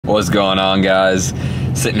What's going on, guys?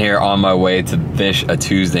 Sitting here on my way to fish a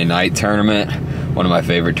Tuesday night tournament. One of my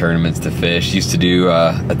favorite tournaments to fish. Used to do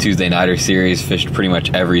a Tuesday nighter series, fished pretty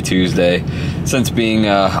much every Tuesday. Since being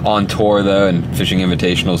on tour though, and fishing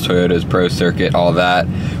invitationals, Toyota's Pro Circuit, all that,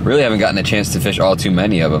 really haven't gotten a chance to fish all too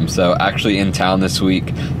many of them. So actually in town this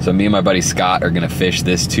week, so me and my buddy Scott are gonna fish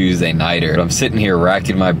this Tuesday nighter. I'm sitting here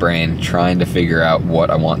racking my brain trying to figure out what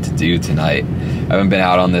I want to do tonight. I haven't been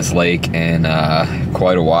out on this lake in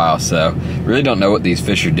quite a while, so really don't know what these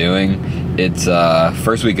fish are doing. It's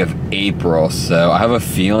first week of April, so I have a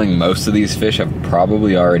feeling most of these fish have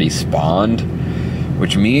probably already spawned,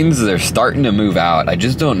 which means they're starting to move out. I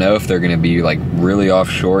just don't know if they're gonna be like really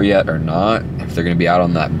offshore yet or not, if they're gonna be out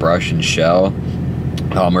on that brush and shell,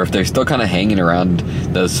 or if they're still kind of hanging around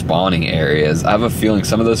those spawning areas. I have a feeling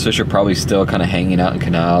some of those fish are probably still kind of hanging out in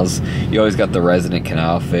canals. You always got the resident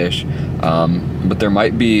canal fish, but there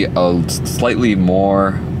might be slightly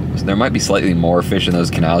more fish in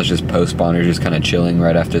those canals just post-spawners, just kind of chilling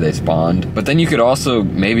right after they spawned. But then you could also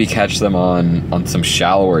maybe catch them on some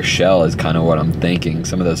shallower shell is kind of what I'm thinking.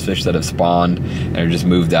 Some of those fish that have spawned and are just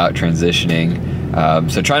moved out transitioning.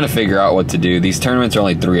 So trying to figure out what to do. These tournaments are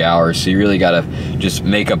only 3 hours, so you really gotta just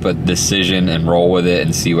make up a decision and roll with it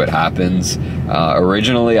and see what happens.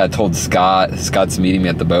 Originally I told Scott's meeting me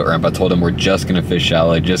at the boat ramp, I told him we're just gonna fish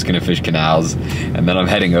shallow, just gonna fish canals, and then I'm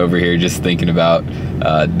heading over here just thinking about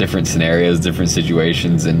different scenarios, different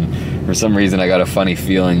situations, and for some reason I got a funny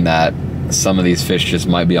feeling that some of these fish just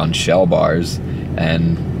might be on shell bars,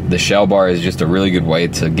 and the shell bar is just a really good way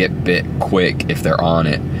to get bit quick if they're on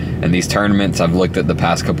it. And these tournaments I've looked at the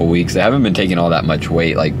past couple weeks, they haven't been taking all that much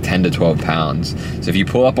weight, like 10 to 12 pounds. So if you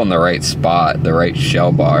pull up on the right spot, the right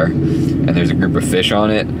shell bar, and there's a group of fish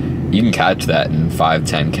on it, you can catch that in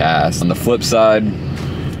 5-10 casts. On the flip side,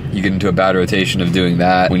 you get into a bad rotation of doing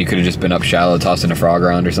that when you could have just been up shallow tossing a frog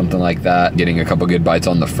around or something like that, getting a couple good bites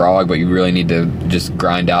on the frog, but you really need to just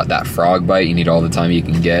grind out that frog bite. You need all the time you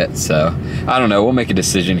can get. So I don't know, we'll make a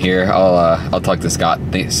decision here. I'll talk to Scott,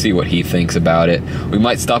 see what he thinks about it. We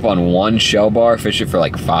might stop on one shell bar, fish it for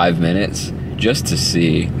like 5 minutes just to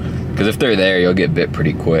see, because if they're there you'll get bit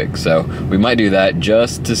pretty quick. So we might do that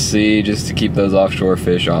just to see, just to keep those offshore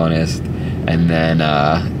fish honest. And then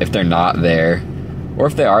if they're not there, or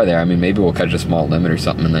if they are there, I mean, maybe we'll catch a small limit or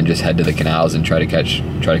something and then just head to the canals and try to catch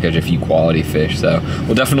a few quality fish. So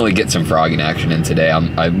we'll definitely get some frogging action in today.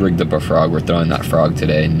 I rigged up a frog. We're throwing that frog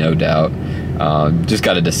today, no doubt. Just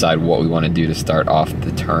got to decide what we want to do to start off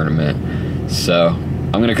the tournament. So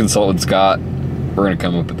I'm going to consult with Scott. We're going to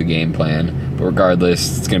come up with a game plan. But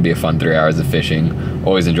regardless, it's going to be a fun 3 hours of fishing.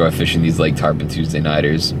 Always enjoy fishing these Lake Tarpon Tuesday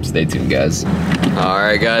nighters. Stay tuned, guys. All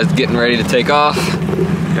right, guys, getting ready to take off.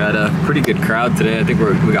 Got a pretty good crowd today. I think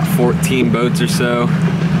we got 14 boats or so.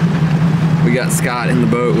 We got Scott in the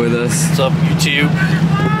boat with us. What's up, YouTube?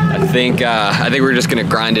 I think we're just gonna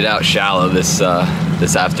grind it out shallow this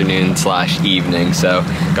afternoon / evening. So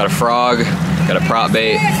got a frog, got a prop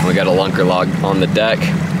bait, and we got a lunker log on the deck.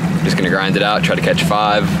 Just gonna grind it out, try to catch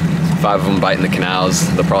 5 of them biting the canals.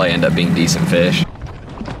 They'll probably end up being decent fish.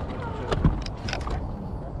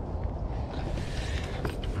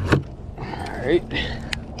 All right.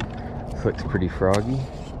 Looks pretty froggy.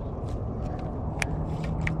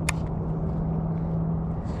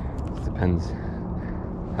 Depends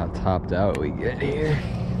how topped out we get here.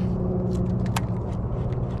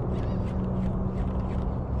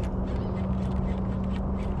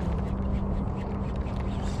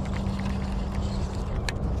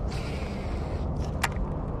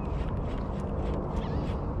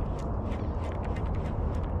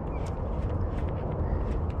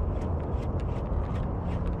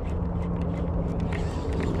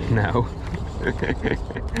 No.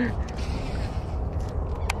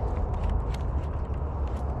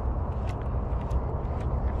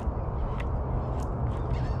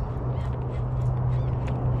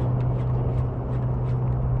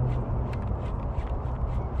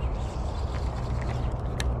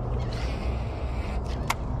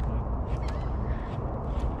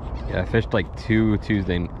 Yeah, I fished like 2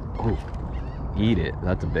 Tuesday. Oh, eat it.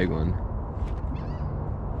 That's a big one.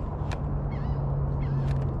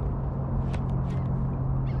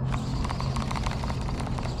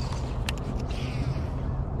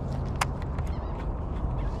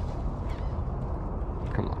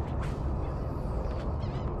 Come on.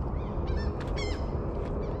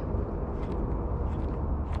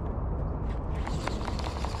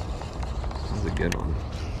 This is a good one.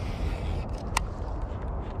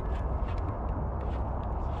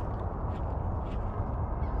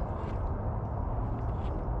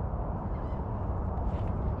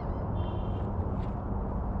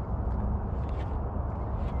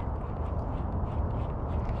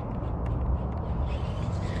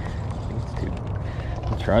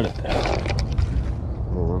 tried it though.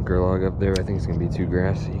 Little lunker log up there, I think it's gonna be too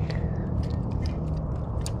grassy.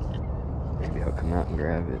 Maybe I'll come out and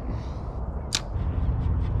grab it.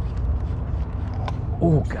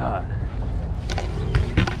 Oh God.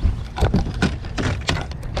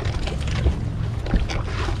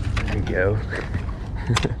 There you go.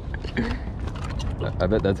 I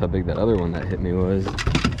bet that's how big that other one that hit me was.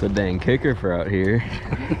 It's a dang kicker for out here.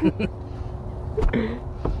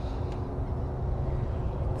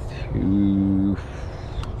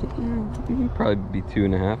 Probably be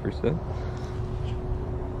 2.5 or so.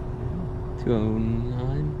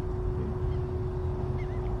 209.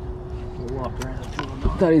 We'll walk around at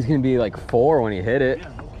 209. Thought he was gonna be like 4 when he hit it.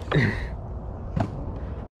 Yeah, okay.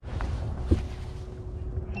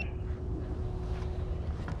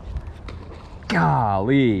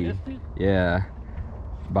 Golly. 50? Yeah.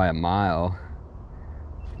 By a mile.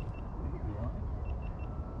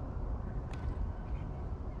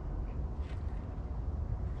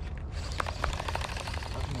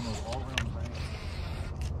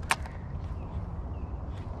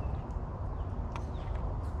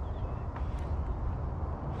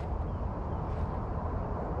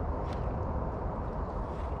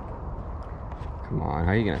 Come on,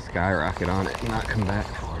 how are you gonna skyrocket on it and not come back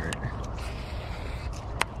for it?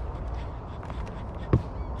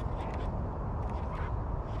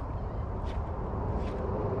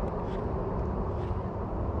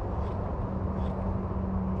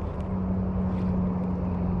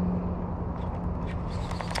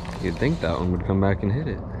 You'd think that one would come back and hit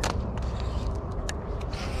it.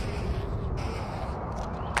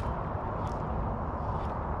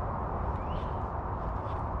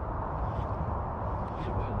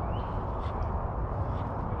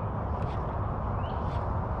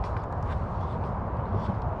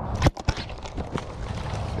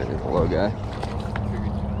 That is a low guy.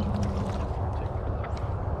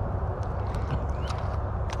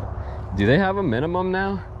 Do they have a minimum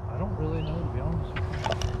now? I don't really know, to be honest with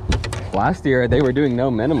you. Last year they were doing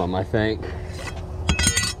no minimum, I think.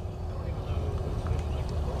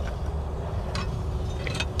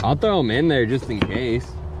 I'll throw them in there just in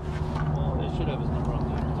case. Well, they should have his number on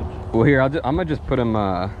there. Well, here, I'm gonna just put him,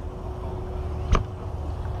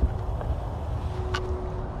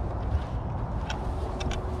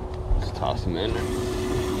 just toss him in.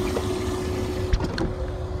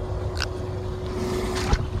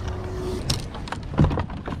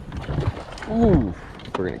 Ooh,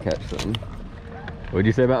 we're gonna catch something. What'd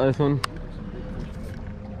you say about this one?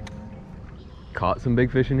 Caught some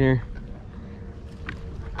big fish in here.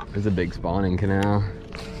 There's a big spawning canal.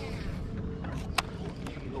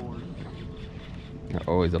 They're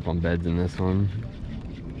always up on beds in this one.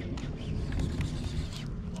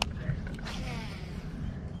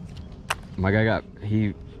 My guy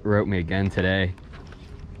he wrote me again today.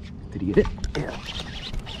 Did he get it? Yeah.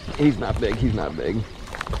 He's not big, he's not big.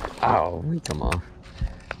 Oh, he come off.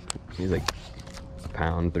 He's like a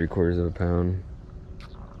pound, 3/4 of a pound.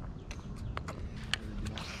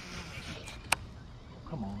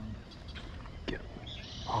 Come on. Get.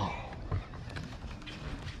 Oh.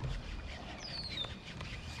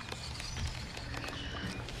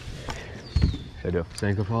 Should I do a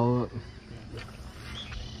Senko follow-up?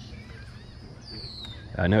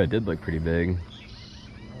 I know it did look pretty big.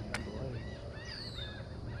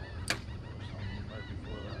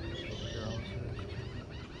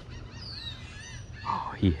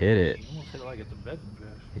 Oh, he hit it. You almost hit it like it's a bedding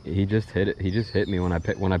fish. He just hit it. He just hit me when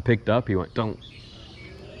I picked up. He went, don't.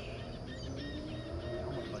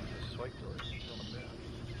 Almost like you swiped it like it's on a bed.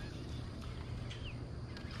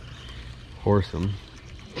 Horse him.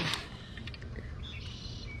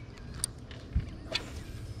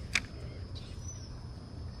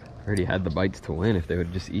 Already had the bites to win if they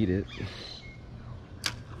would just eat it.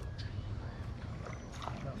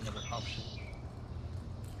 Another option.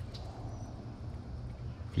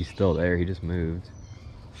 He's still there. He just moved.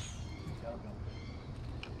 He's gotta go.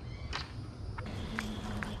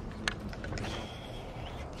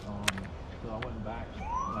 So I went back and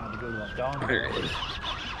I had to go to that dog. There it is.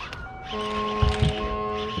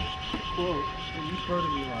 Whoa, you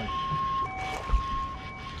spurted me like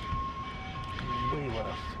way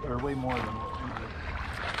less, or way more than what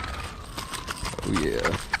Oh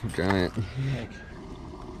yeah, giant.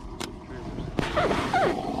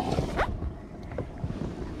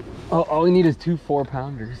 Oh, all we need is 2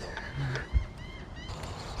 4-pounders.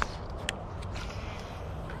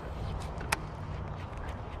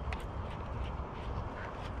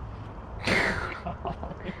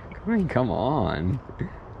 I mean, come on.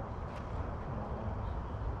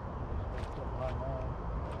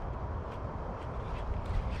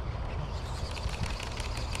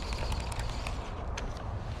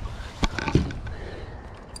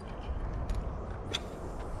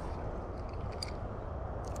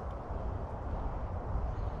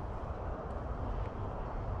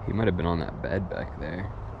 He might have been on that bed back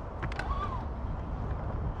there.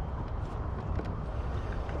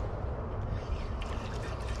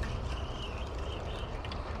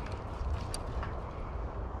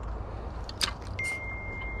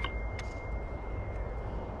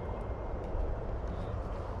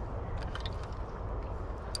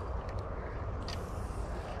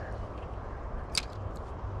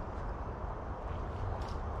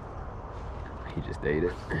 He just ate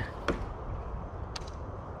it.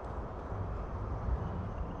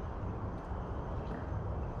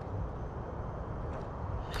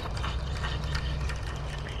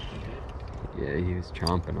 Yeah, he was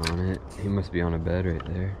chomping on it. He must be on a bed right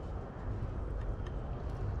there.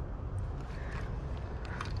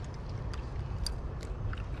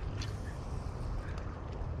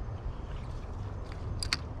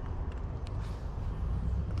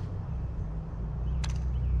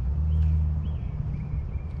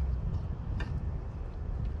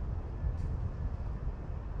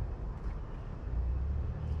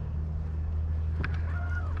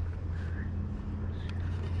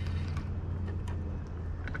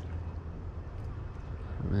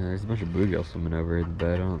 Man, there's a bunch of bluegill swimming over the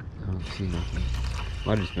bed. I don't see nothing.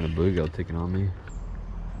 Might have just been a bluegill ticking on me.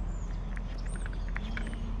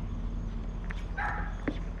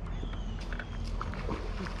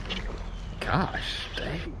 Gosh,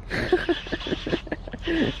 dang.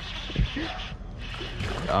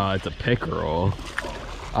 Oh, it's a pickerel.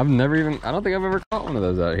 I don't think I've ever caught one of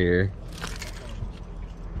those out here.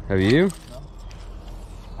 Have you?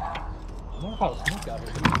 No. I've never caught a snook out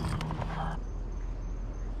here.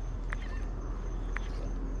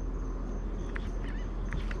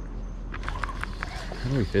 How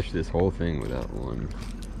do we fish this whole thing without one?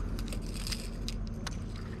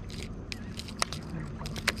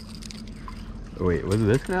 Wait, was it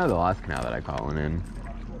this canal or the last canal that I caught one in?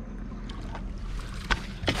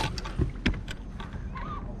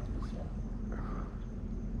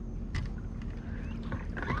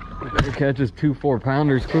 Better catch us 2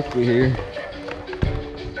 4-pounders quickly here.